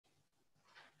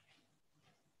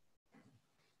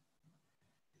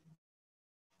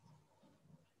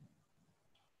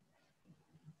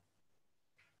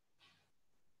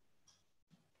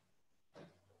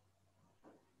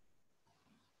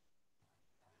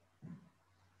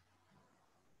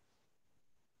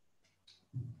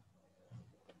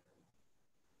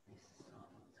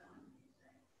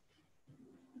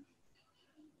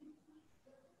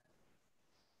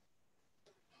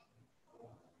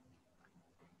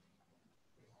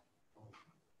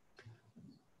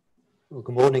Well,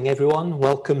 good morning, everyone.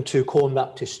 Welcome to Corn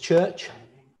Baptist Church.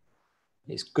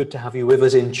 It's good to have you with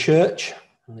us in church,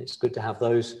 and it's good to have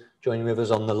those joining with us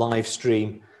on the live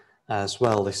stream as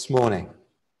well this morning.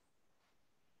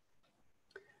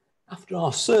 After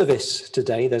our service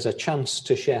today, there's a chance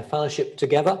to share fellowship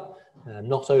together,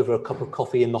 not over a cup of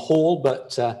coffee in the hall,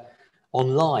 but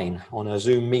online on a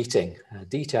Zoom meeting.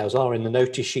 Details are in the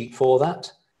notice sheet for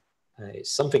that.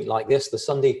 It's something like this: the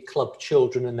Sunday Club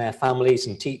children and their families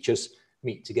and teachers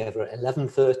meet together at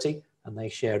 11:30, and they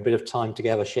share a bit of time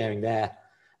together sharing their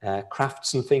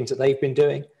crafts and things that they've been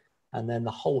doing. And then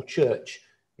the whole church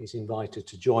is invited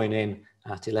to join in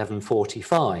at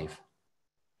 11:45.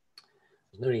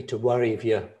 There's no need to worry if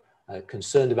you're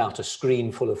concerned about a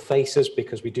screen full of faces,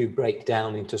 because we do break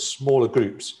down into smaller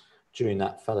groups during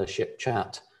that fellowship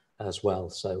chat as well.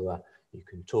 So you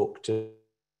can talk to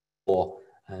or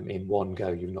in one go.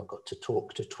 You've not got to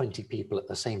talk to 20 people at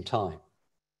the same time.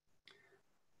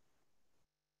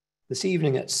 This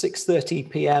evening at 6:30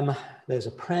 p.m, there's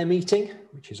a prayer meeting,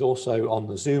 which is also on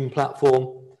the Zoom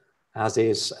platform, as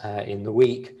is in the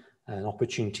week, an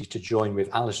opportunity to join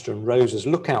with Alistair and Rose's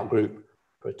Lookout group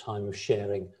for a time of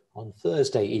sharing on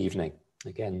Thursday evening.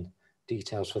 Again,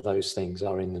 details for those things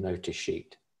are in the notice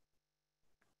sheet.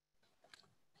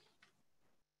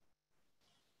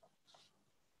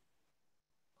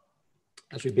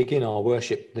 As we begin our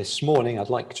worship this morning, I'd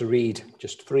like to read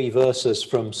just 3 verses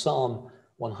from Psalm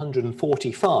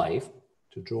 145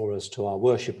 to draw us to our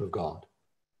worship of God.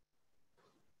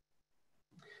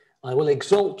 I will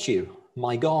exalt you,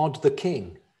 my God, the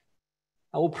King.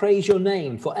 I will praise your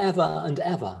name forever and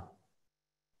ever.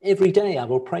 Every day I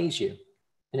will praise you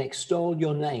and extol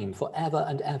your name forever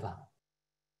and ever.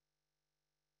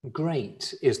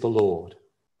 Great is the Lord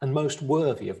and most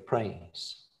worthy of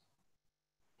praise.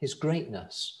 His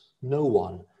greatness no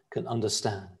one can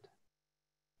understand.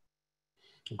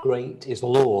 Great is the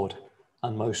Lord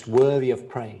and most worthy of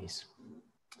praise.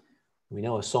 We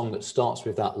know a song that starts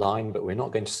with that line, but we're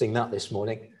not going to sing that this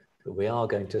morning. But we are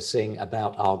going to sing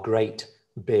about our great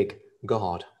big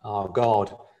God. Our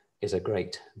God is a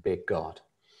great big God.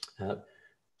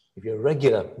 If you're a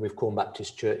regular with Corn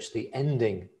Baptist Church, the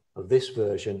ending of this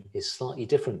version is slightly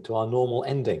different to our normal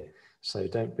ending. So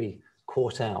don't be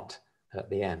caught out at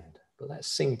the end. But let's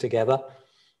sing together,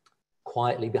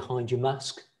 quietly behind your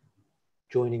mask,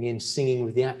 joining in, singing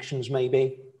with the actions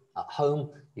maybe. At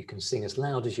home, you can sing as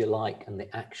loud as you like, and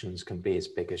the actions can be as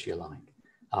big as you like.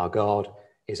 Our God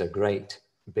is a great,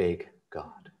 big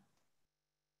God.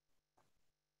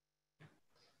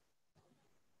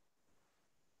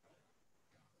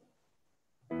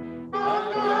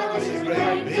 Our God is a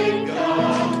great, big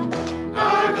God.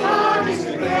 Our God is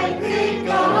a great, big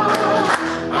God.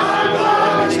 Our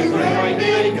God is a great,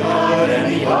 big God,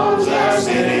 and He holds us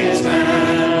in His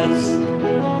hands.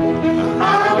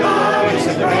 Our God is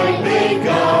a great big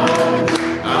God.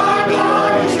 Our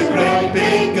God is a great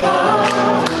big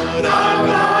God. Our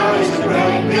God is a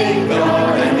great big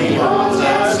God, and He holds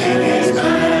us in His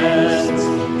hands.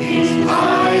 He's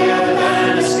higher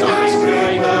than a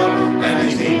skyscraper, and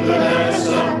He's deeper than a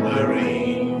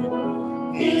submarine.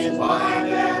 He's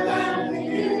wider than the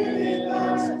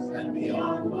universe, and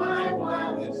beyond my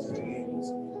wildest dreams.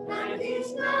 And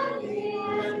He's known me,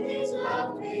 and He's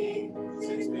loved me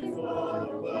since before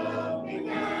the world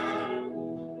began.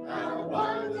 How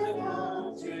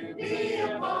wonderful to be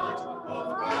a part of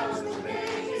God's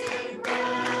amazing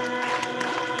plan.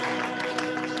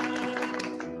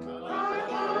 Our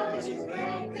God is a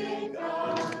great big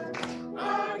God.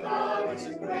 Our God is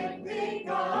a great big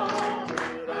God.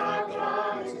 Our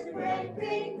God is a great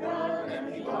big God,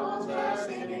 and He holds us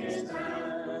in His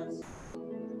hands.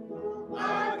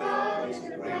 Our God is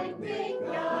a great big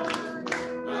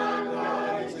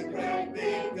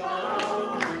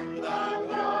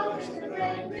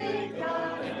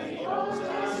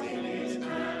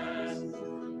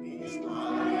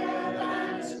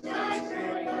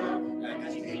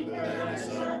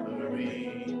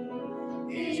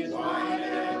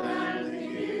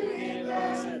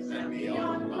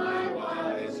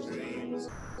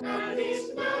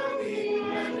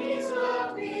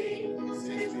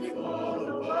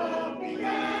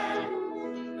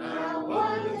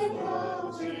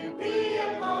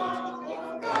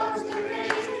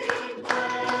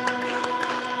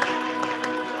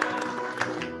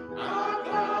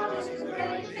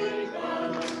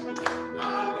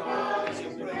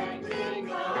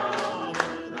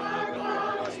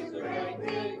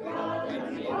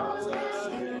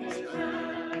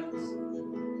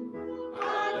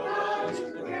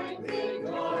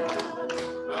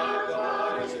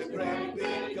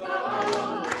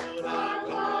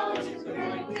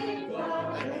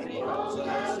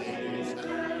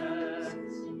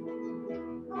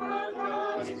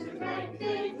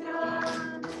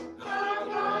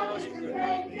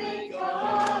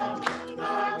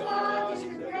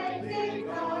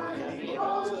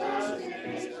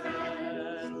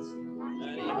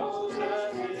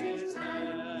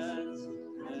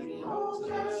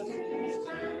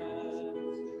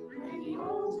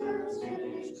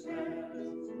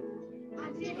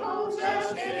He holds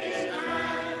us in his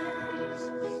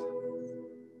hands.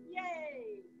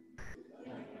 Yay!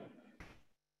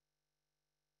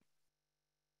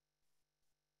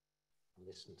 I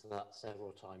listened to that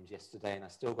several times yesterday, and I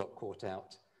still got caught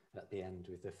out at the end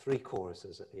with the 3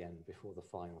 choruses at the end before the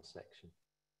final section.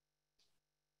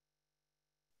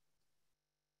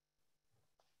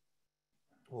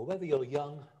 Or whether you're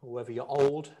young or whether you're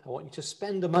old, I want you to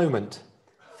spend a moment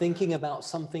thinking about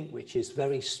something which is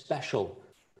very special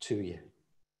to you,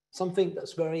 something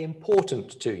that's very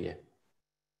important to you.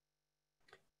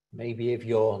 Maybe if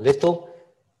you're little,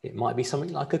 it might be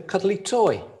something like a cuddly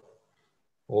toy.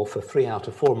 Or for 3 out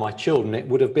of 4 of my children, it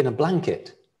would have been a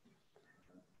blanket.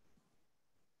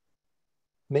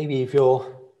 Maybe if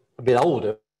you're a bit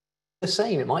older, the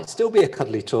same, it might still be a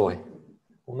cuddly toy,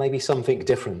 or maybe something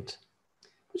different.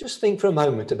 But just think for a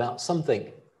moment about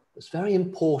something that's very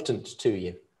important to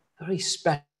you, very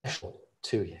special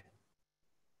to you.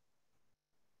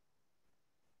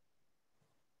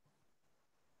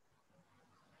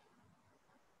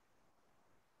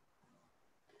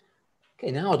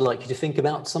 Okay, now I'd like you to think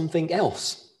about something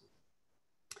else.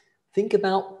 Think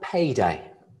about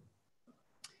payday.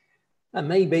 And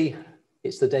maybe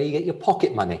it's the day you get your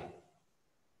pocket money.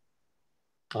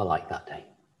 I like that day.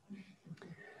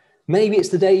 Maybe it's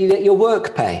the day you get your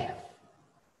work pay.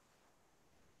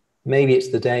 Maybe it's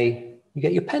the day you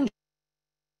get your pension.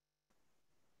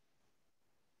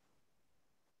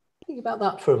 Think about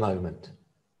that for a moment.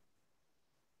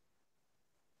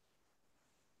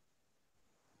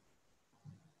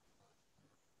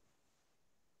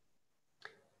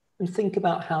 And think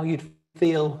about how you'd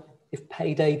feel if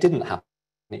payday didn't happen.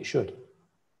 It should.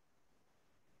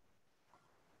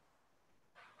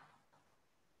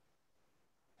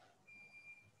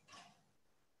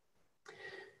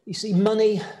 You see,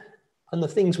 money and the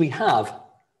things we have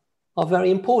are very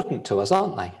important to us,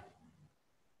 aren't they?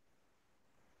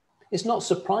 It's not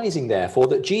surprising, therefore,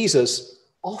 that Jesus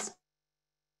often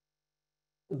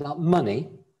talked about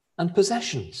money and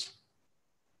possessions.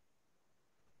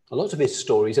 A lot of his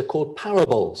stories are called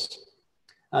parables,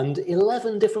 and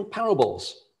 11 different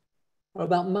parables are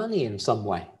about money in some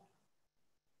way.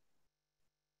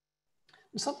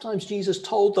 And sometimes Jesus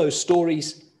told those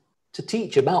stories to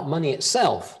teach about money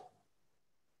itself,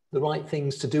 the right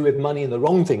things to do with money and the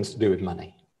wrong things to do with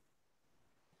money.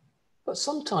 But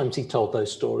sometimes he told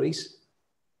those stories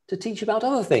to teach about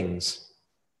other things,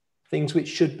 things which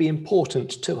should be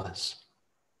important to us.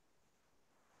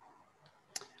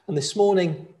 And this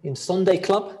morning in Sunday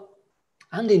Club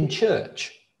and in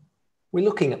church, we're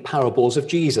looking at parables of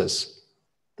Jesus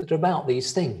that are about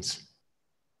these things.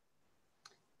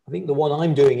 I think the one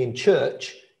I'm doing in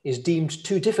church is deemed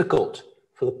too difficult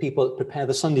for the people that prepare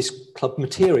the Sunday Club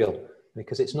material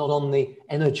because it's not on the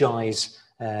Energize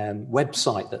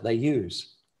website that they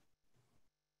use.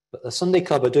 But the Sunday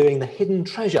Club are doing the Hidden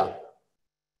Treasure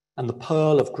and the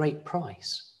Pearl of Great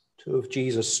Price, 2 of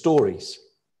Jesus' stories.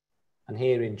 And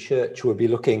here in church, we'll be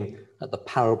looking at the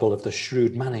parable of the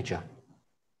shrewd manager.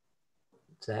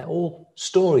 They're all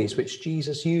stories which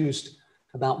Jesus used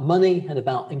about money and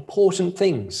about important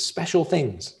things, special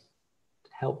things,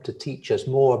 to help to teach us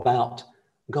more about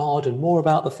God and more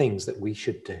about the things that we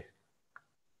should do.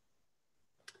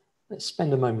 Let's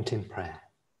spend a moment in prayer.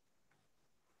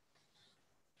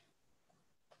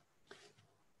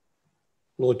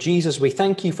 Lord Jesus, we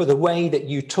thank you for the way that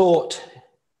you taught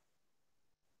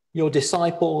your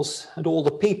disciples and all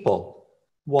the people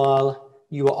while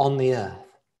you were on the earth.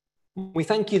 We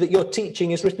thank you that your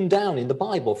teaching is written down in the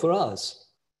Bible for us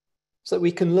so that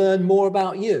we can learn more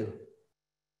about you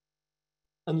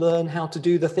and learn how to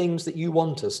do the things that you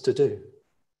want us to do.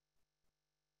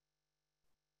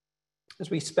 As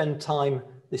we spend time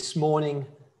this morning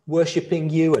worshipping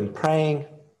you and praying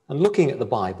and looking at the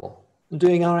Bible and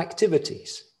doing our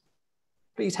activities,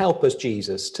 please help us,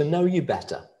 Jesus, to know you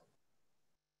better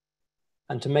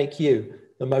and to make you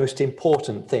the most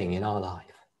important thing in our life.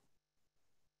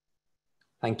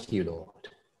 Thank you, Lord.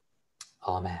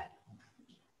 Amen.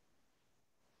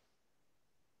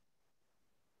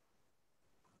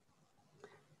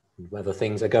 Whether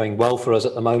things are going well for us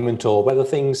at the moment or whether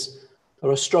things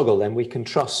are a struggle, then we can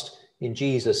trust in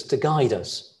Jesus to guide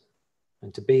us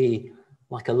and to be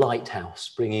like a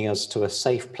lighthouse, bringing us to a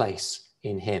safe place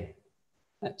in him.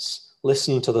 Let's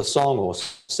listen to the song or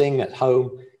sing at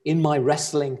home. In my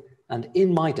wrestling and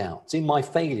in my doubts, in my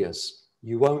failures,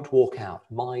 you won't walk out,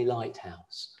 my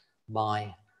lighthouse,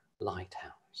 my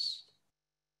lighthouse.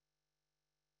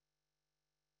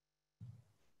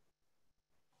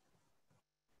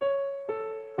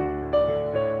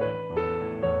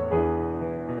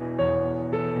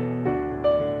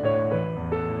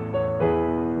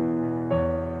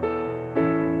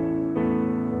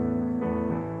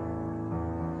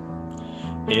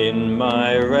 In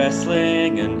my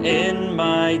wrestling and in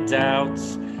my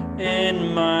doubts,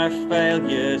 in my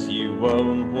failures, you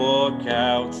won't walk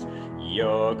out.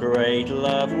 Your great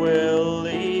love will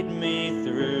lead me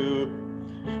through.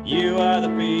 You are the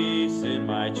peace in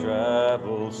my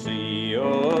troubled sea.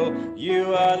 Oh,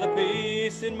 you are the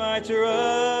peace in my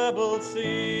troubled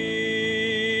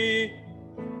sea.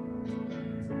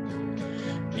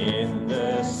 In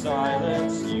the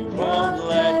silence, you won't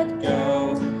let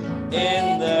go.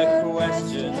 In the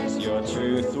questions, your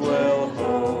truth will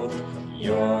hold.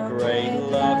 Your great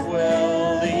love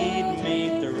will lead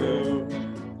me through.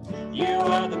 You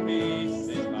are the peace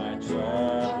in my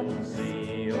troubled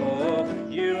sea. Oh,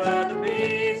 you are the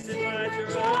peace in my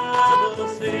troubled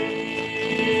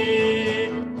sea.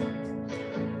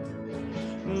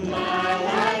 My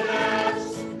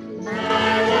lighthouse,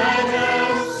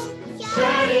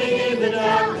 shining in the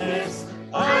darkness,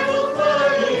 I will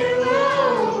follow you.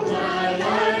 Oh, my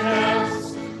lighthouse,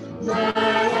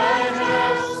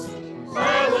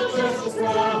 I will trust the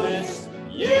promise.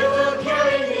 You will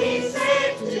carry me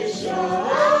safe to shore.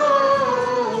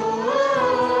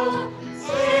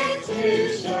 Safe to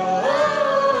shore.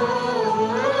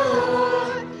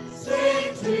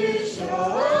 Safe to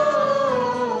shore.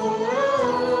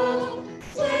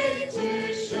 Safe to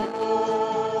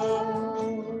shore.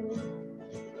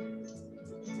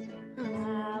 I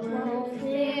won't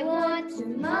fear what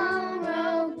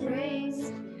tomorrow brings.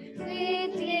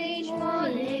 With each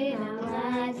morning I'll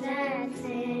rise and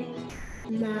sing.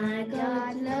 My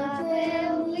God, love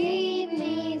will lead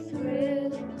me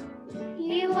through.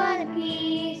 You are the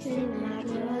peace in my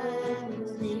troubled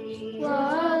sea.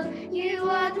 Whoa, you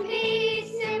are the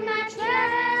peace in my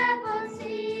troubled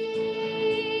sea.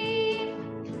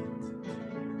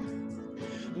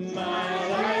 My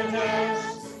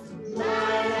lighthouse,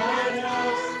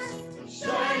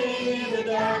 shining in the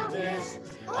darkness,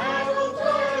 I will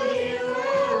follow you.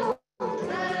 Oh,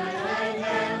 my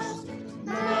lighthouse,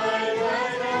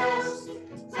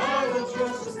 I will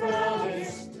trust the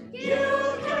promise. You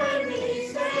will carry me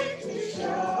safe to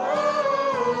shore.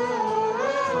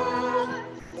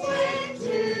 Safe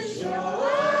to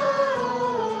shore.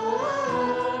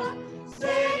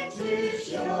 Safe to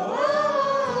shore.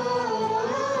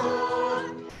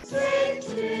 Safe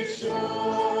to shore.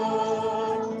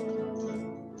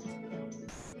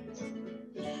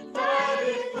 Far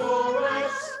before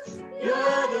us,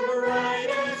 you're the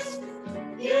brightest.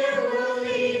 You will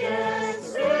lead us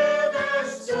through the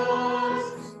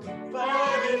storms.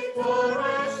 Far before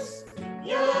us,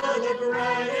 you're the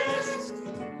brightest.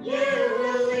 You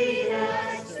will lead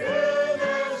us through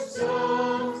the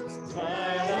storms.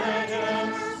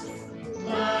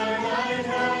 My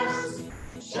lighthouse,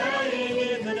 shining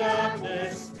in the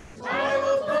darkness, I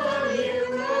will follow you.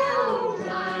 Oh,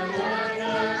 my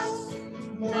lighthouse,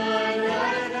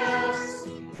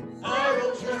 I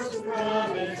will trust the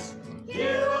promise. You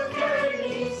will carry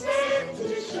me safe to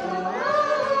shore.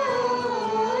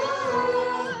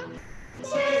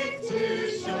 Safe to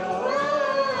shore.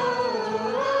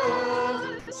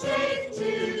 Safe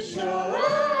to shore.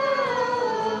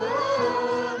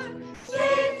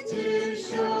 Safe to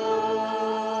shore.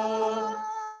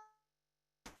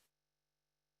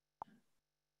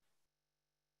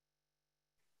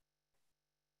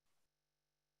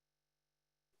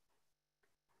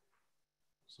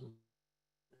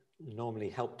 Normally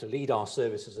help to lead our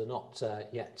services are not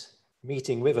yet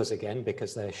meeting with us again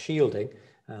because they're shielding.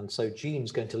 And so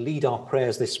Jean's going to lead our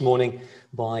prayers this morning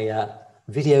by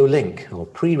video link or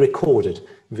pre-recorded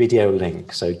video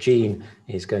link. So Jean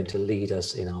is going to lead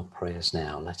us in our prayers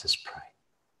now. Let us pray.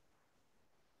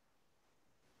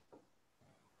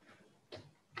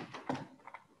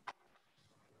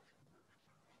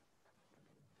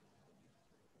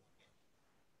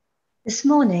 This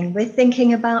morning, we're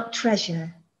thinking about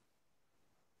treasure.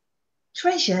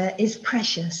 Treasure is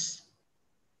precious.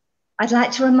 I'd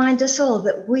like to remind us all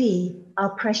that we are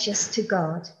precious to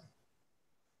God.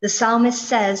 The psalmist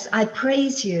says, I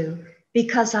praise you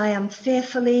because I am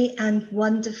fearfully and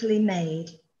wonderfully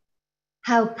made.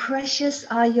 How precious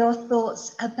are your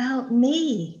thoughts about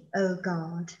me, O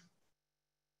God.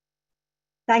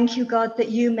 Thank you, God, that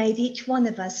you made each one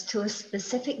of us to a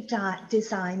specific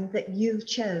design that you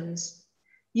chose.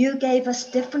 You gave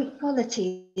us different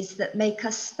qualities that make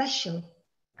us special,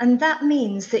 and that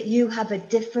means that you have a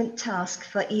different task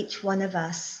for each one of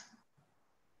us.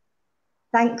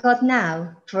 Thank God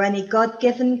now for any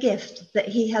God-given gift that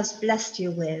he has blessed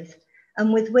you with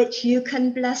and with which you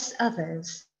can bless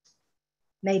others.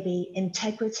 Maybe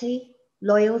integrity,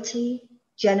 loyalty,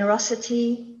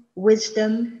 generosity,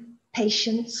 wisdom,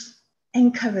 patience,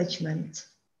 encouragement.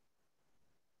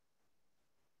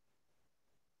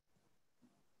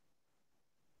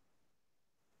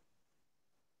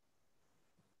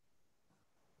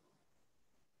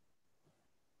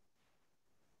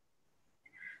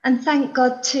 And thank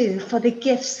God too for the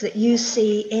gifts that you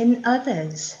see in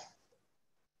others.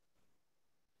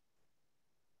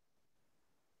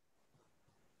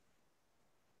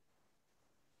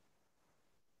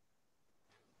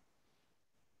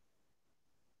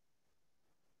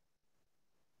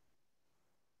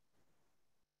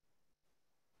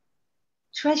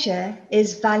 Treasure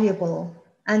is valuable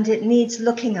and it needs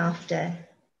looking after.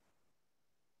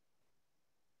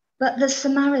 But the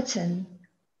Samaritan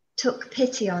took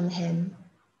pity on him,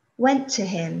 went to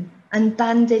him and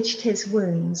bandaged his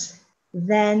wounds.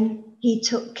 Then he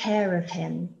took care of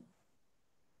him.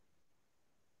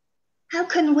 How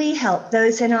can we help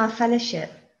those in our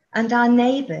fellowship and our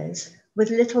neighbours with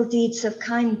little deeds of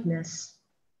kindness?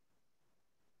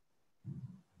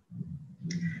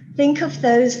 Think of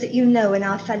those that you know in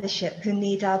our fellowship who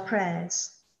need our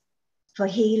prayers for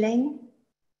healing,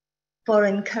 for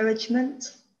encouragement,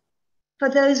 for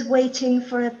those waiting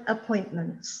for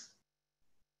appointments.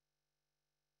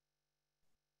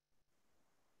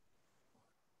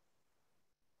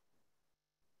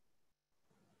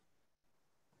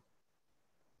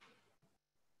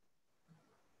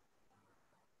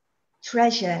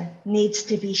 Treasure needs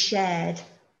to be shared.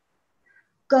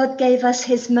 God gave us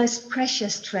his most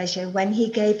precious treasure when he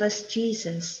gave us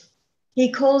Jesus.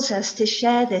 He calls us to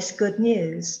share this good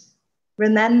news.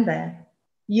 Remember,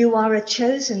 you are a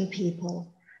chosen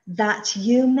people, that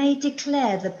you may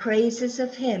declare the praises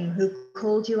of him who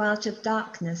called you out of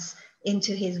darkness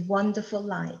into his wonderful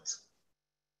light.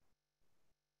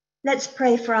 Let's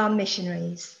pray for our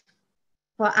missionaries,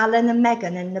 for Alan and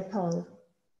Megan in Nepal,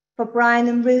 for Brian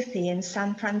and Ruthie in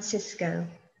San Francisco,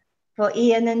 for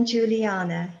Ian and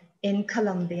Juliana in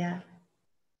Colombia,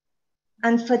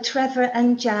 and for Trevor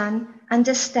and Jan and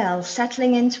Estelle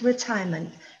settling into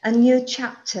retirement, a new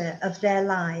chapter of their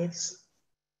lives.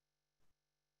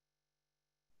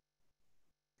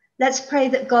 Let's pray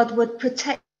that God would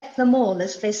protect them all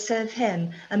as they serve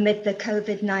him amid the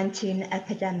COVID-19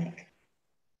 epidemic.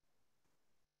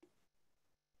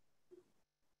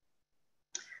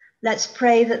 Let's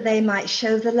pray that they might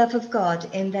show the love of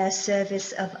God in their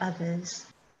service of others.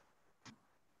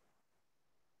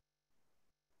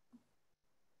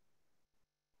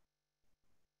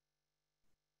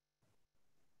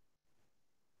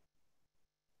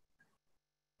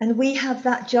 And we have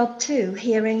that job too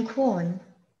here in Quorn.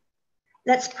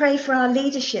 Let's pray for our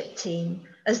leadership team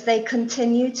as they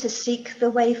continue to seek the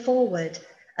way forward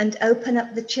and open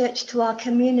up the church to our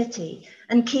community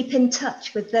and keep in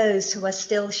touch with those who are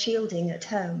still shielding at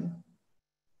home.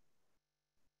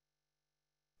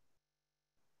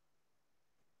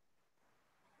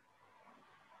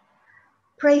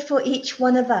 Pray for each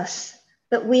one of us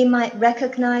that we might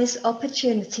recognize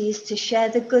opportunities to share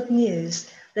the good news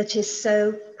that is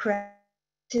so precious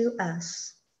to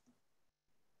us.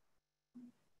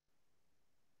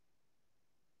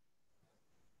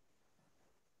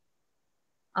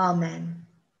 Amen.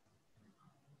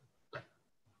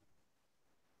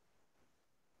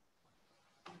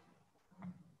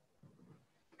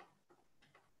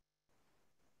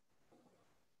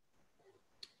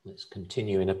 Let's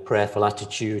continue in a prayerful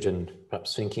attitude and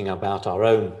perhaps thinking about our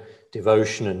own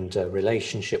devotion and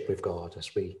relationship with God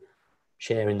as we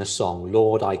share in the song,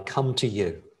 Lord, I come to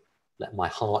you, let my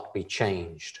heart be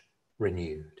changed,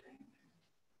 renewed.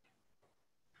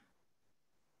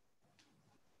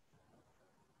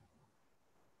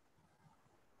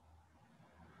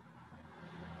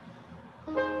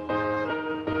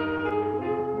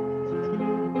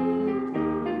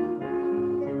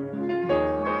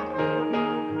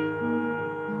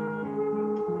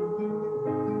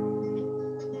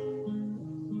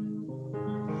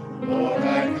 Lord,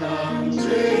 I come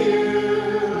to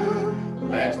you,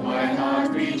 let my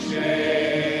heart be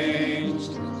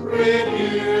changed,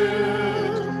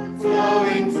 renewed,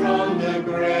 flowing from the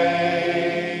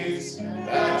grace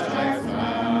that I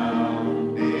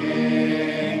found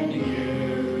in you.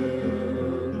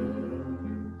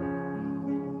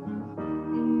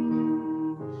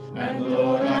 And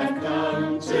Lord, I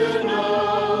come to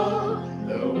know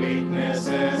the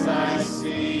weaknesses I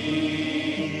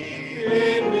see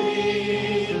in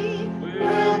me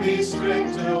will be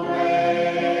stripped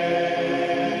away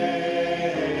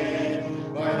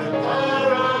by the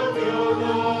power of your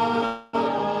love.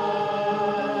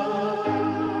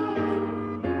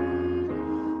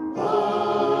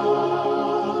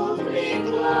 Hold me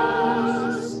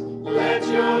close, let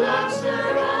your love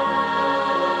surround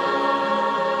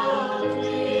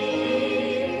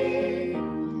me.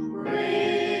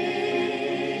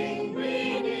 Bring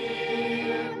me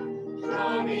near,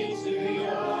 draw me to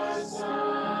your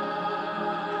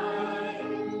side.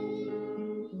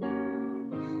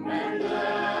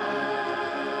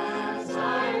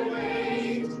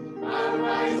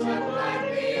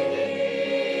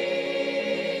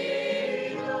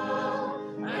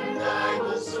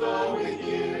 soar with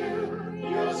you.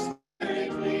 Your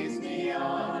spirit leads me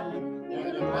on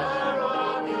in the power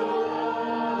of your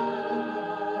love.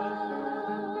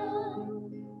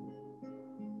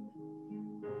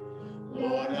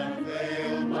 Lord,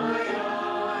 unveil my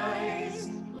eyes.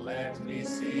 Let me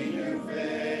see you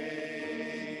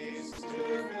face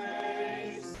to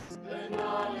face. The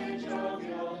knowledge of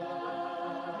your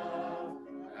love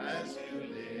as you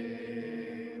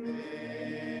live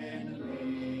in me.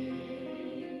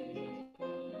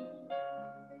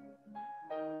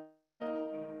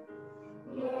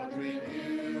 Lord,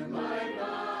 renew my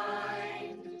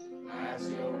mind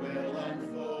as your will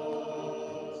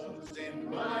unfolds in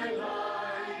my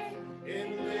life,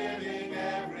 in living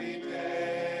every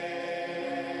day,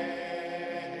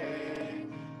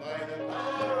 by the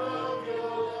power of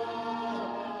your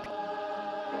love.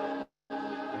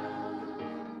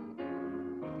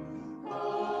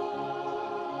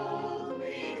 Hold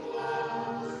me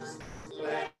close,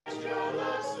 let your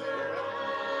love surround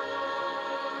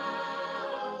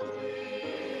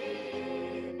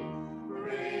me.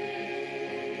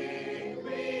 Bring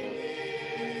me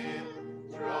in,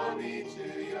 draw me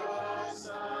to your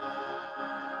side.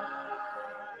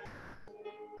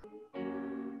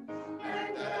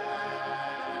 And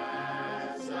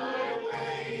as I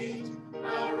wait,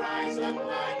 I'll rise up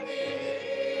like the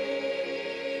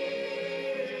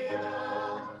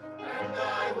eagle, and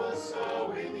I will soar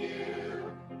with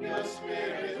you. Your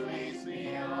spirit leads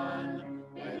me on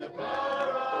by the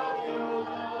power of your love.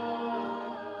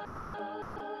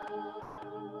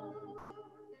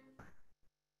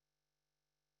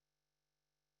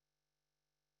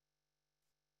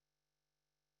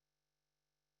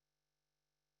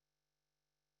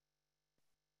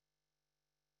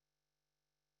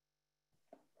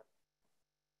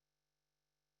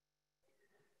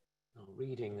 Our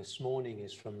reading this morning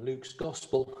is from Luke's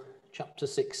Gospel, chapter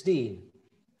 16,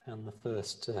 and the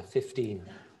first 15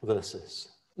 verses.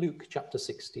 Luke chapter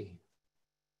 16.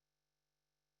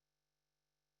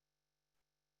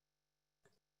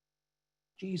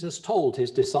 Jesus told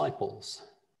his disciples,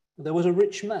 there was a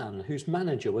rich man whose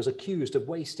manager was accused of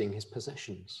wasting his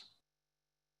possessions.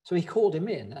 So he called him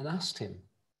in and asked him,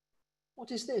 what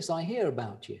is this I hear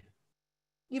about you?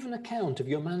 Give an account of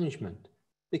your management,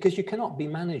 because you cannot be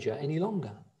manager any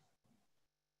longer.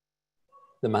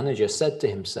 The manager said to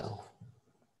himself,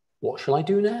 what shall I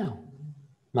do now?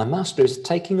 My master is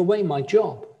taking away my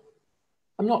job.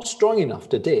 I'm not strong enough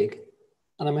to dig,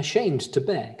 and I'm ashamed to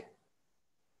beg.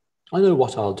 I know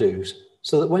what I'll do,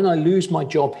 so that when I lose my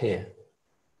job here,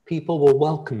 people will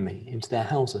welcome me into their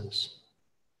houses.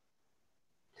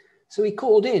 So he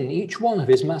called in each one of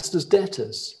his master's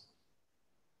debtors.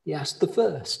 He asked the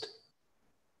first,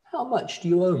 how much do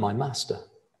you owe my master?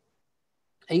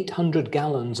 800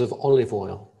 gallons of olive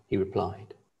oil, he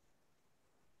replied.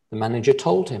 The manager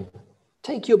told him,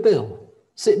 take your bill,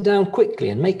 sit down quickly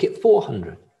and make it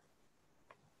 400.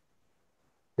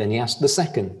 Then he asked the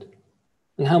second,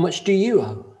 and how much do you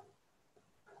owe?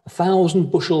 1,000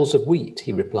 bushels of wheat,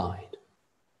 he replied.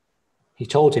 He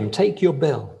told him, take your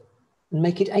bill and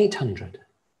make it 800.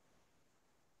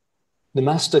 The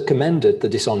master commended the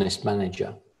dishonest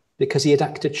manager because he had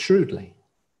acted shrewdly.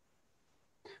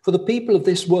 For the people of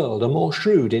this world are more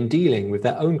shrewd in dealing with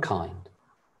their own kind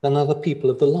than are the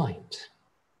people of the light.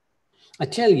 I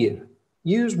tell you,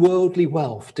 use worldly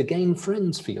wealth to gain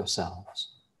friends for yourselves,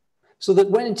 so that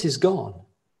when it is gone,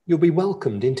 you'll be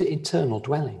welcomed into eternal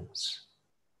dwellings.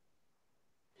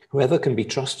 Whoever can be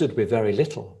trusted with very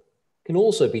little can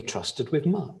also be trusted with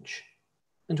much,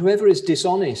 and whoever is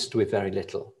dishonest with very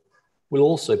little will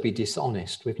also be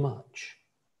dishonest with much.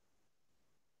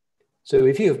 So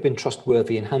if you have been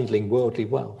trustworthy in handling worldly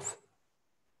wealth,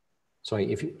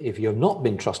 if you have not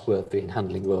been trustworthy in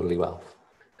handling worldly wealth,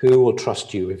 who will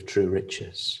trust you with true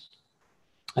riches?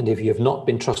 And if you have not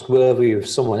been trustworthy with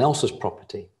someone else's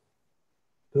property,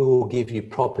 who will give you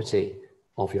property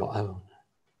of your own?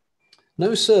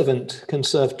 No servant can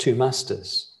serve two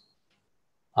masters.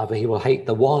 Either he will hate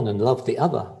the one and love the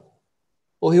other,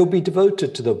 or he'll be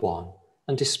devoted to the one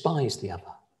and despise the other.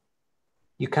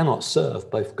 You cannot serve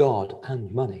both God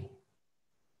and money.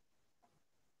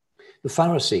 The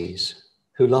Pharisees,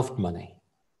 who loved money,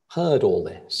 heard all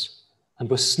this and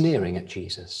were sneering at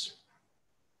Jesus.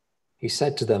 He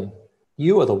said to them,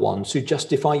 you are the ones who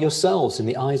justify yourselves in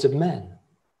the eyes of men,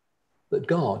 but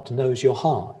God knows your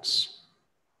hearts.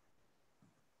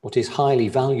 What is highly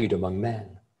valued among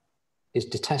men is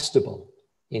detestable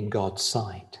in God's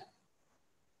sight.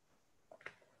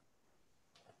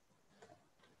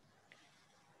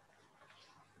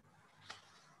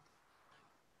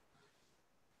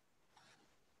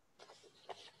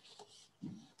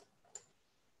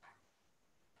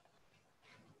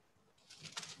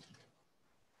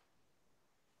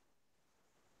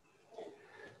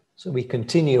 So we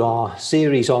continue our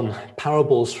series on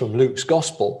parables from Luke's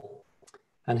Gospel.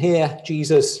 And here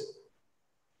Jesus,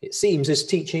 it seems, is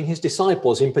teaching his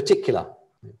disciples in particular.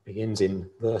 It begins in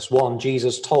verse 1,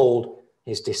 Jesus told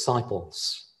his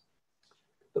disciples.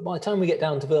 But by the time we get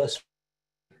down to verse,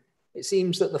 it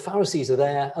seems that the Pharisees are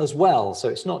there as well. So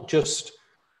it's not just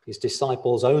his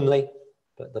disciples only,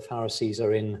 but the Pharisees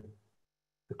are in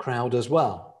the crowd as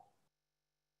well.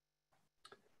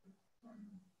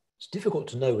 It's difficult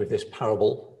to know with this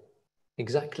parable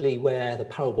exactly where the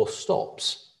parable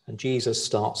stops and Jesus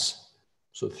starts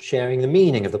sort of sharing the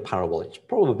meaning of the parable. It's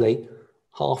probably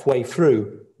halfway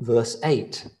through verse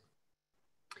 8.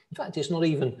 In fact, it's not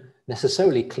even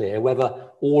necessarily clear whether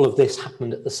all of this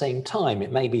happened at the same time.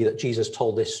 It may be that Jesus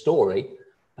told this story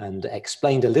and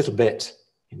explained a little bit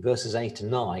in verses 8 and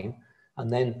 9,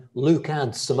 and then Luke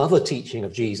adds some other teaching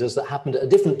of Jesus that happened at a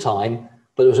different time,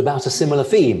 but it was about a similar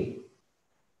theme.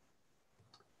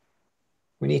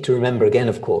 We need to remember again,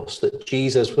 of course, that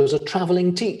Jesus was a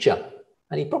traveling teacher,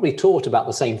 and he probably taught about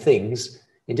the same things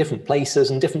in different places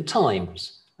and different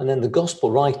times. And then the gospel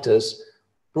writers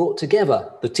brought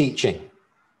together the teaching.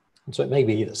 And so it may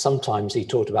be that sometimes he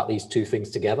taught about these two things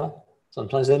together.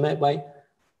 Sometimes they may be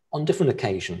on different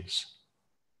occasions.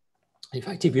 In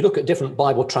fact, if you look at different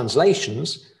Bible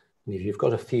translations, and if you've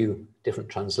got a few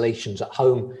different translations at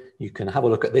home, you can have a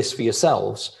look at this for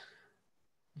yourselves.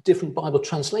 Different Bible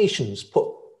translations put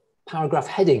paragraph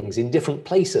headings in different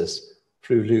places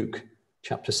through Luke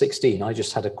chapter 16. I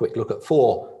just had a quick look at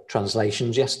 4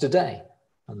 translations yesterday,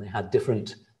 and they had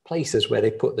different places where they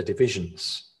put the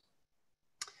divisions.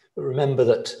 But remember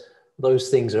that those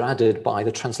things are added by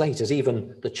the translators.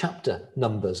 Even the chapter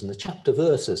numbers and the chapter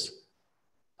verses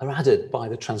are added by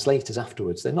the translators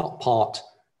afterwards. They're not part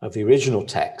of the original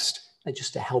text. They're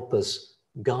just to help us,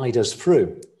 guide us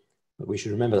through. But we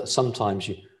should remember that sometimes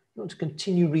you want to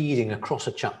continue reading across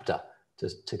a chapter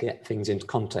to get things into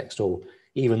context, or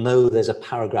even though there's a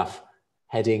paragraph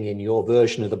heading in your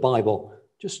version of the Bible,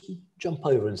 just jump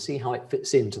over and see how it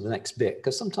fits into the next bit,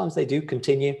 because sometimes they do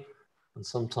continue and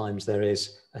sometimes there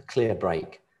is a clear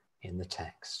break in the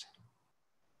text.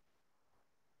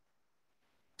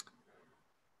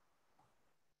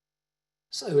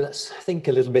 So let's think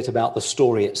a little bit about the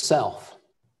story itself.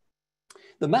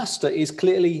 The master is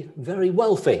clearly very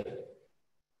wealthy.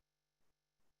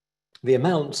 The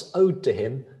amounts owed to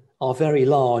him are very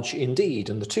large indeed,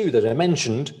 and the two that I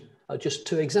mentioned are just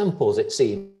 2 examples, it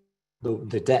seems,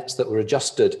 the debts that were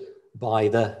adjusted by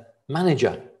the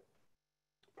manager.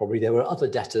 Probably there were other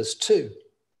debtors too,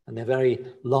 and they're very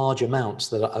large amounts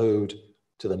that are owed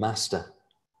to the master.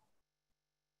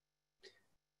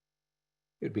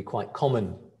 It would be quite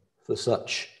common for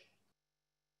such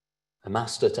a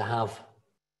master to have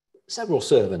several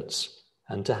servants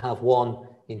and to have one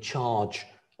in charge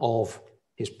of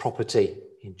his property,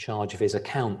 in charge of his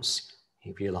accounts,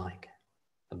 if you like,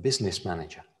 a business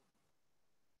manager.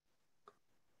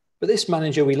 But this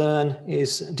manager, we learn,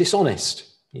 is dishonest.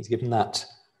 He's given that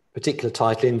particular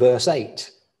title in verse 8,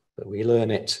 but we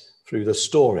learn it through the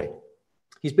story.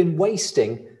 He's been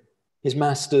wasting his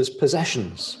master's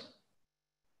possessions.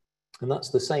 And that's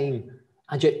the same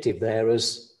adjective there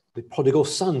as the prodigal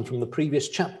son from the previous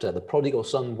chapter. The prodigal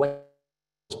son wasted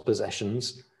his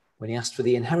possessions when he asked for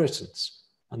the inheritance.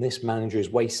 And this manager is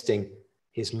wasting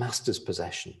his master's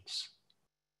possessions.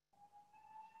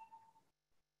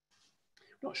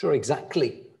 I'm not sure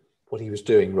exactly what he was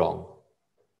doing wrong.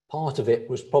 Part of it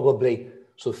was probably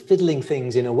sort of fiddling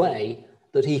things in a way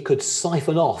that he could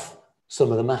siphon off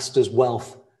some of the master's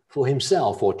wealth for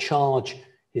himself, or charge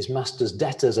his master's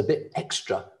debtors a bit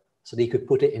extra so that he could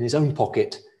put it in his own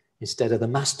pocket instead of the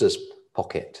master's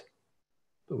pocket.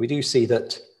 But we do see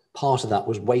that part of that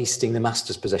was wasting the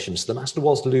master's possessions. The master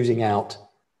was losing out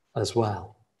as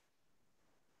well.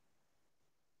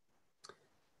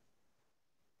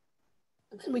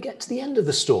 And then we get to the end of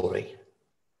the story,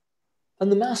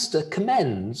 and the master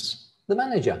commends the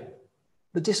manager,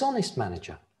 the dishonest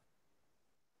manager.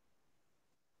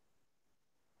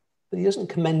 But he doesn't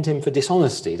commend him for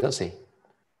dishonesty, does he?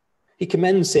 He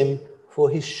commends him for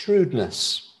his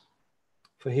shrewdness.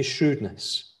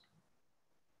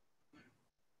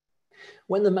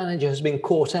 When the manager has been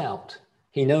caught out,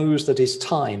 he knows that his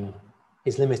time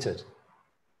is limited.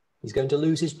 He's going to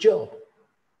lose his job.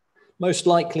 Most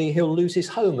likely he'll lose his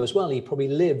home as well. He probably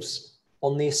lives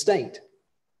on the estate.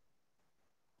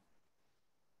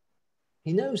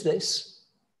 He knows this,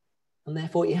 and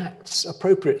therefore he acts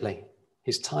appropriately.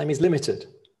 His time is limited.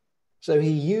 So he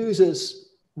uses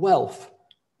wealth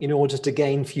in order to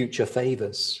gain future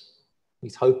favors.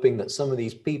 He's hoping that some of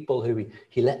these people who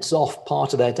he lets off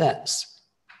part of their debts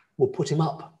will put him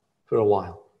up for a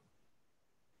while.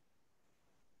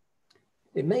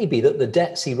 It may be that the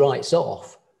debts he writes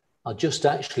off are just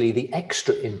actually the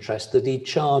extra interest that he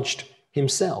charged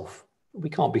himself. We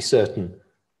can't be certain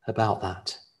about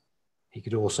that. He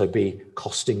could also be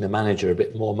costing the manager a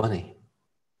bit more money.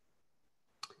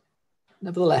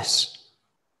 Nevertheless,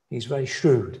 he's very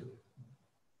shrewd.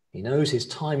 He knows his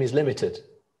time is limited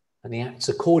and he acts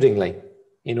accordingly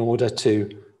in order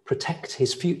to protect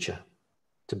his future,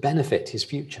 to benefit his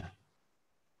future.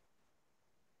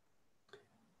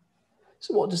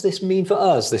 So what does this mean for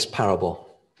us, this parable?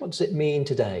 What does it mean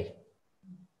today?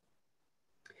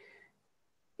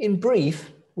 In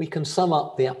brief, we can sum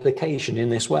up the application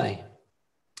in this way.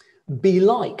 Be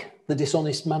like the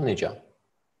dishonest manager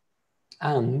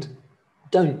and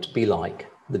don't be like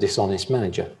the dishonest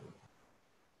manager.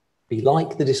 Be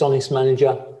like the dishonest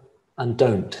manager and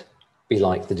don't be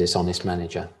like the dishonest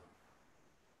manager.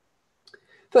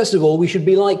 First of all, we should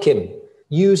be like him,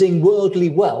 using worldly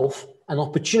wealth and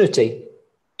opportunity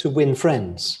to win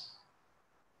friends.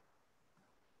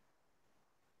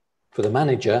 For the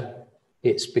manager,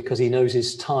 it's because he knows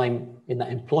his time in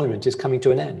that employment is coming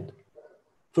to an end.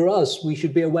 For us, we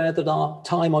should be aware that our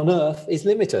time on earth is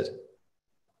limited.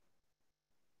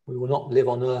 We will not live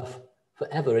on earth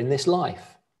forever in this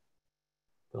life.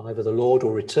 But either the Lord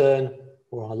will return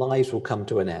or our lives will come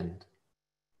to an end.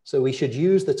 So we should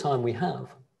use the time we have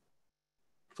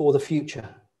for the future,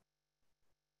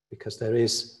 because there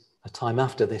is a time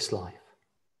after this life.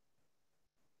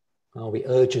 Are we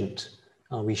urgent?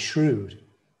 Are we shrewd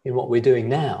in what we're doing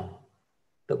now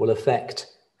that will affect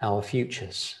our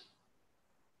futures?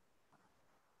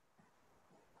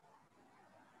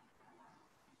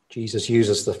 Jesus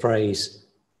uses the phrase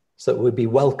so that we'll be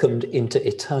welcomed into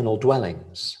eternal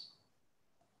dwellings.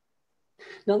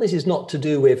 Now, this is not to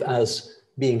do with us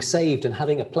being saved and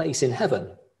having a place in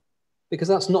heaven, because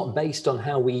that's not based on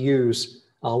how we use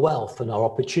our wealth and our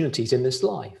opportunities in this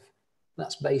life.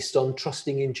 That's based on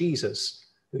trusting in Jesus,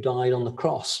 who died on the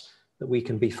cross that we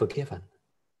can be forgiven.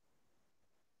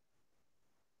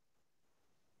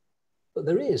 But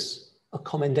there is a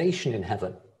commendation in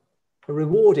heaven, a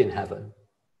reward in heaven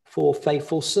for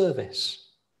faithful service.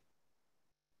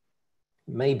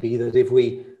 It may be that if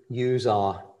we use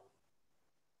our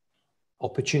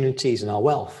opportunities and our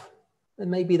wealth, then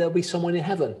maybe there'll be someone in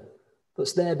heaven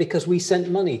that's there because we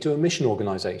sent money to a mission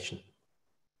organization.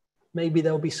 Maybe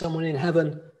there'll be someone in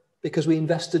heaven because we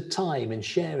invested time in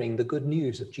sharing the good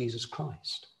news of Jesus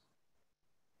Christ.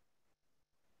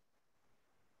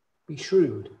 Be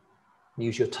shrewd.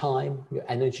 Use your time, your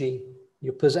energy,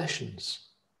 your possessions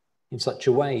in such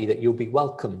a way that you'll be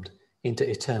welcomed into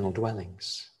eternal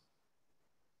dwellings.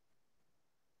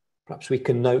 Perhaps we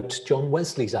can note John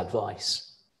Wesley's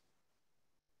advice.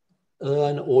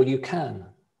 Earn all you can.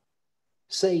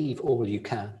 Save all you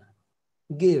can.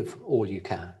 Give all you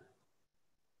can.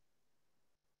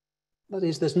 That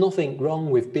is, there's nothing wrong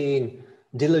with being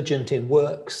diligent in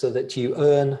work so that you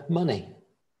earn money.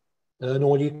 Earn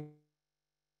all you can.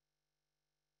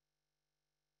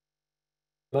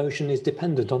 Promotion is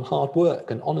dependent on hard work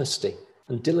and honesty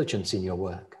and diligence in your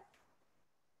work.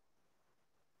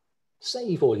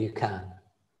 Save all you can.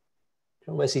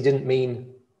 John Wesley didn't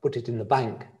mean put it in the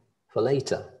bank for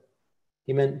later.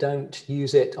 He meant don't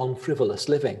use it on frivolous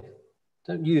living.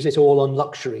 Don't use it all on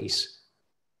luxuries.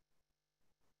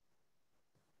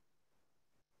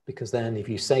 Because then if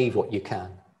you save what you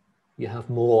can, you have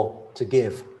more to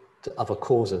give to other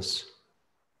causes.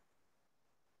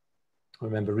 I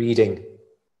remember reading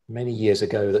many years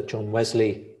ago that John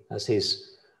Wesley, as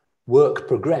his work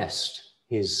progressed,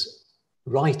 his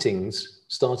writings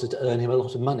started to earn him a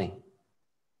lot of money,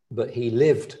 but he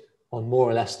lived on more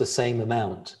or less the same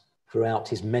amount throughout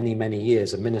his many, many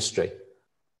years of ministry.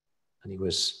 And he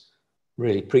was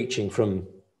really preaching from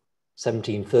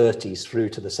 1730s through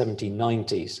to the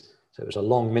 1790s. So it was a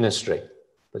long ministry,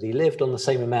 but he lived on the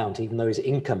same amount, even though his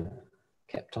income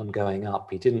kept on going up.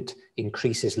 He didn't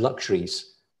increase his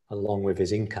luxuries along with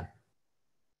his income.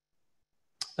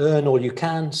 Earn all you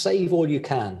can, save all you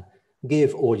can,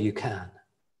 give all you can.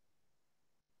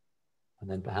 And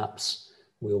then perhaps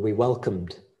we'll be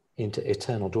welcomed into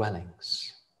eternal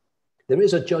dwellings. There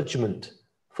is a judgment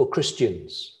for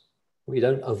Christians. We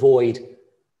don't avoid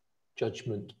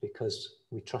judgment because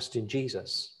we trust in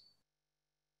Jesus.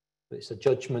 But it's a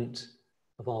judgment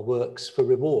of our works for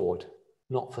reward,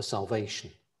 not for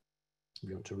salvation. If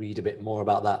you want to read a bit more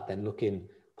about that, then look in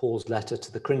Paul's letter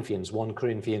to the Corinthians, 1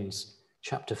 Corinthians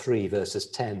chapter 3, verses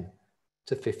 10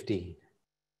 to 15.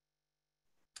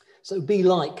 So be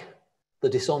like the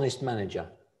dishonest manager,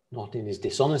 not in his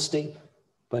dishonesty,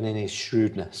 but in his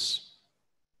shrewdness.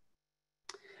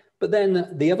 But then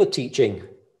the other teaching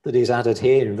that is added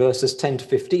here in verses 10 to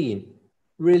 15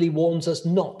 really warns us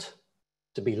not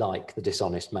to be like the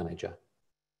dishonest manager.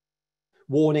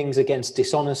 Warnings against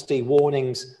dishonesty,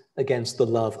 warnings against the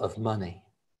love of money.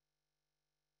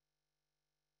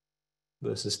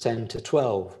 Verses 10 to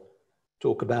 12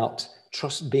 talk about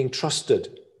being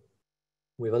trusted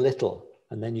with a little,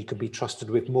 and then you can be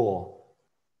trusted with more.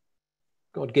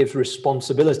 God gives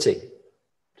responsibility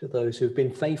to those who've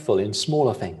been faithful in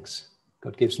smaller things.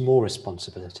 God gives more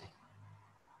responsibility.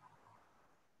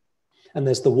 And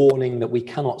there's the warning that we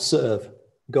cannot serve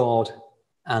God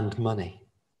and money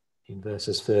in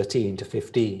verses 13 to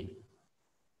 15.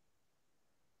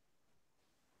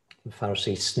 The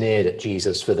Pharisees sneered at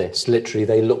Jesus for this. Literally,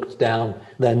 they looked down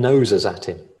their noses at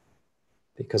him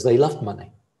because they loved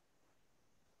money.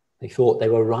 They thought they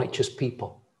were righteous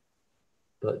people,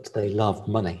 but they loved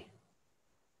money.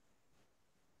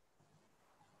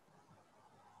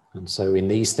 And so in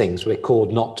these things, we're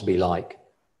called not to be like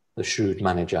the shrewd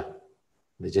manager,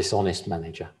 the dishonest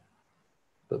manager,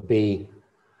 but be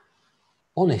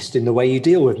honest in the way you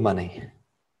deal with money.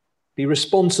 Be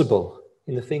responsible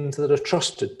in the things that are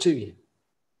trusted to you.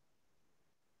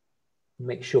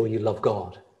 Make sure you love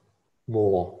God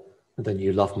more than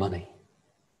you love money.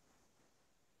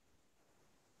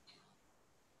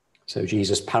 So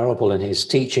Jesus' parable and his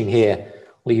teaching here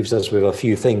leaves us with a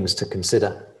few things to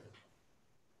consider.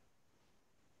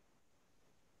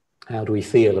 How do we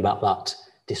feel about that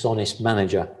dishonest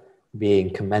manager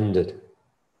being commended?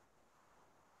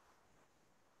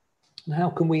 And how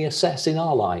can we assess in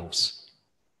our lives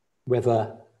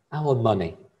whether our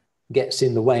money gets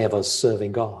in the way of us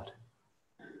serving God?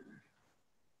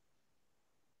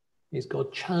 Is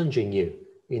God challenging you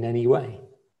in any way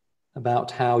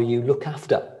about how you look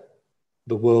after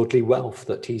the worldly wealth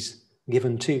that he's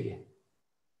given to you?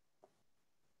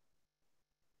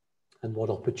 And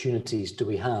what opportunities do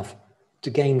we have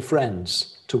to gain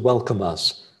friends, to welcome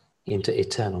us into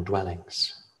eternal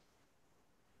dwellings?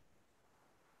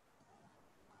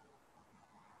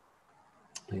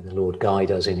 May the Lord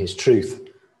guide us in his truth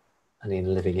and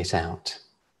in living it out.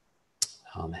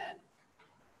 Amen.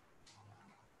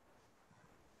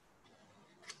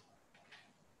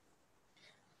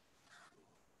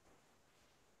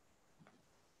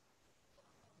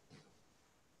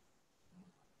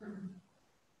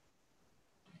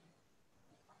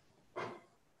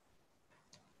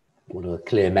 One of the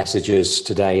clear messages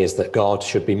today is that God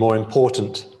should be more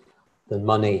important than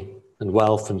money and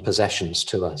wealth and possessions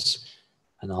to us.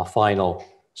 And our final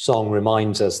song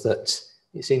reminds us that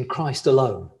it's in Christ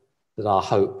alone that our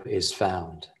hope is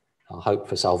found. Our hope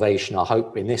for salvation, our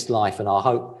hope in this life, and our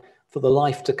hope for the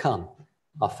life to come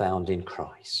are found in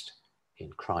Christ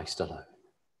alone.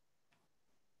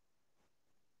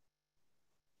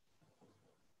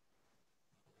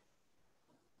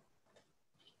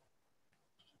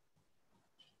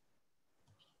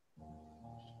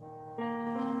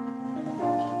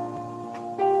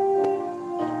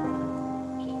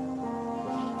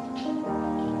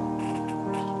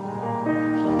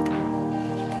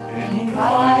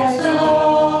 Christ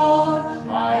alone,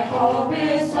 my hope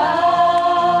is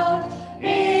found.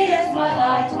 He is my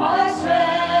light, my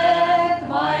strength,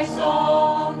 my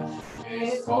song.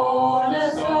 This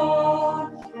cornerstone,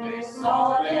 this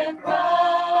solid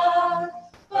ground,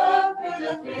 firm through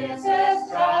the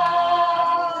fiercest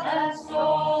drought and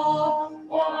storm.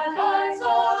 What heights of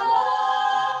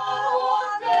love,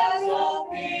 what depths of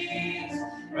peace,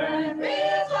 when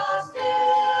fears are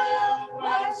still,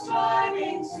 when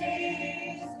striving cease.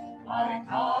 My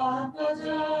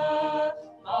comforter,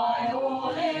 my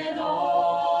all in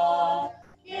all,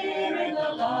 here in the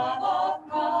love of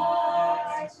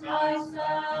Christ I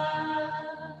stand.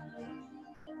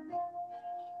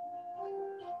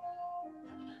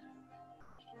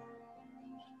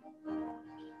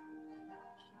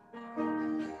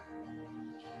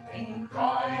 In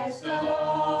Christ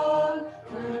alone,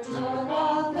 who took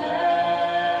on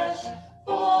flesh,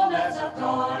 fullness of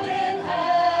God in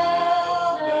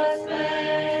helpless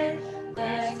babe,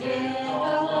 there's gift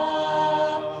of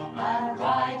love and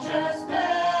righteousness,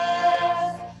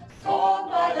 taught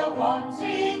by the ones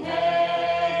he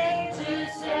came to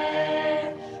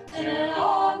save, till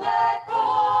on that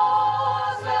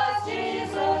cross as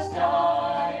Jesus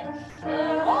died, the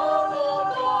wrath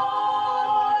of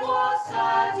God was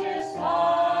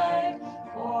satisfied.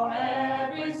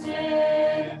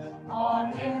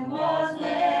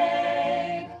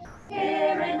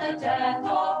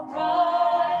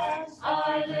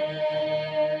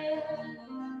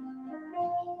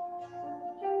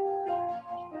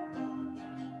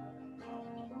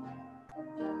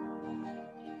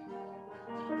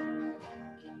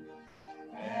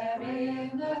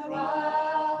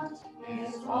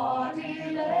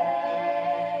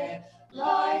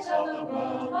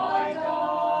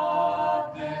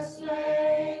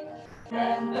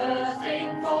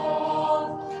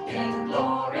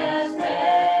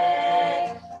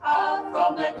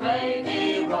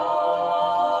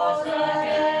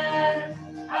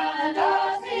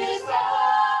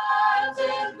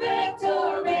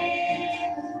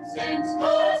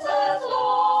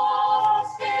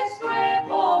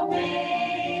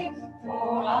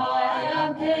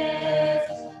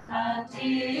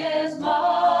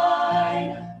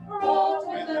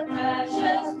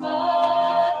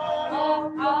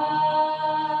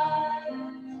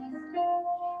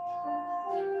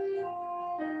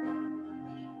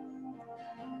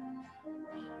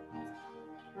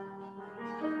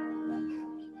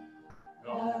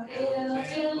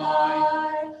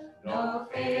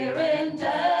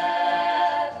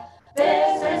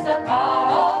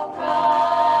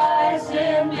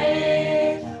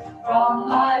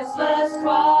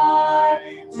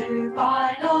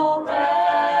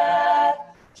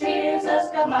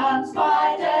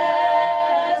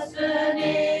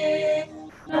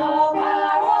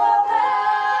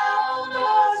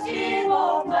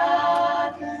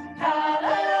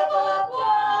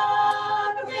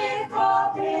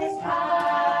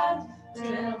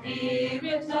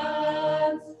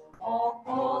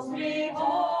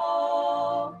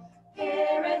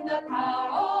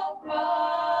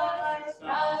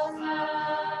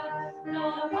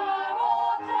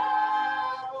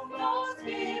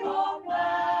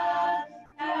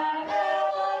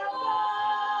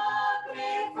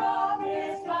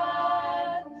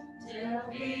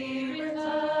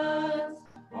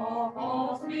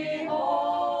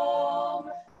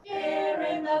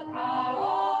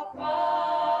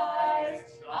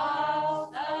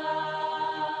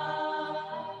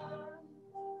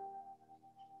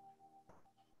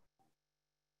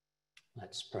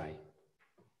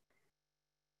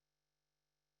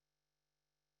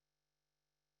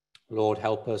 Lord,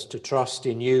 help us to trust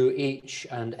in you each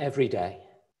and every day.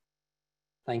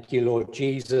 Thank you, Lord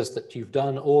Jesus, that you've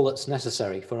done all that's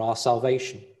necessary for our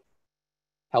salvation.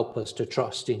 Help us to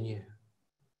trust in you.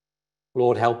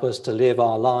 Lord, help us to live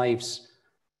our lives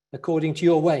according to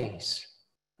your ways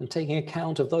and taking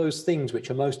account of those things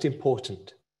which are most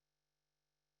important,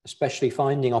 especially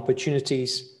finding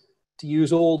opportunities to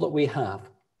use all that we have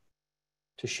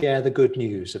to share the good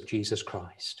news of Jesus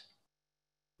Christ.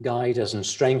 Guide us and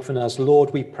strengthen us,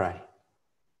 Lord, we pray.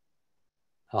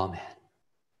 Amen.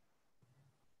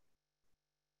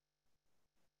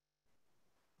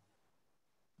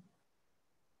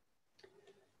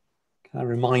 Can I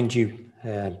remind you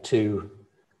to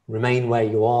remain where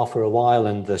you are for a while,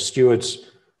 and the stewards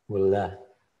will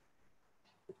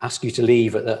ask you to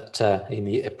leave in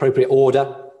the appropriate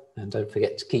order. And don't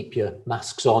forget to keep your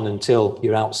masks on until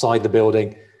you're outside the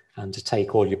building and to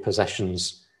take all your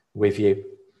possessions with you.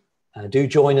 Do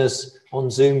join us on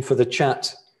Zoom for the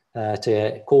chat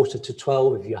to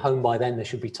 11:45. If you're home by then, there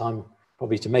should be time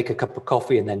probably to make a cup of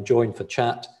coffee and then join for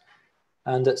chat.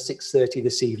 And at 6:30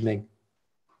 this evening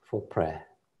for prayer.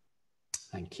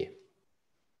 Thank you.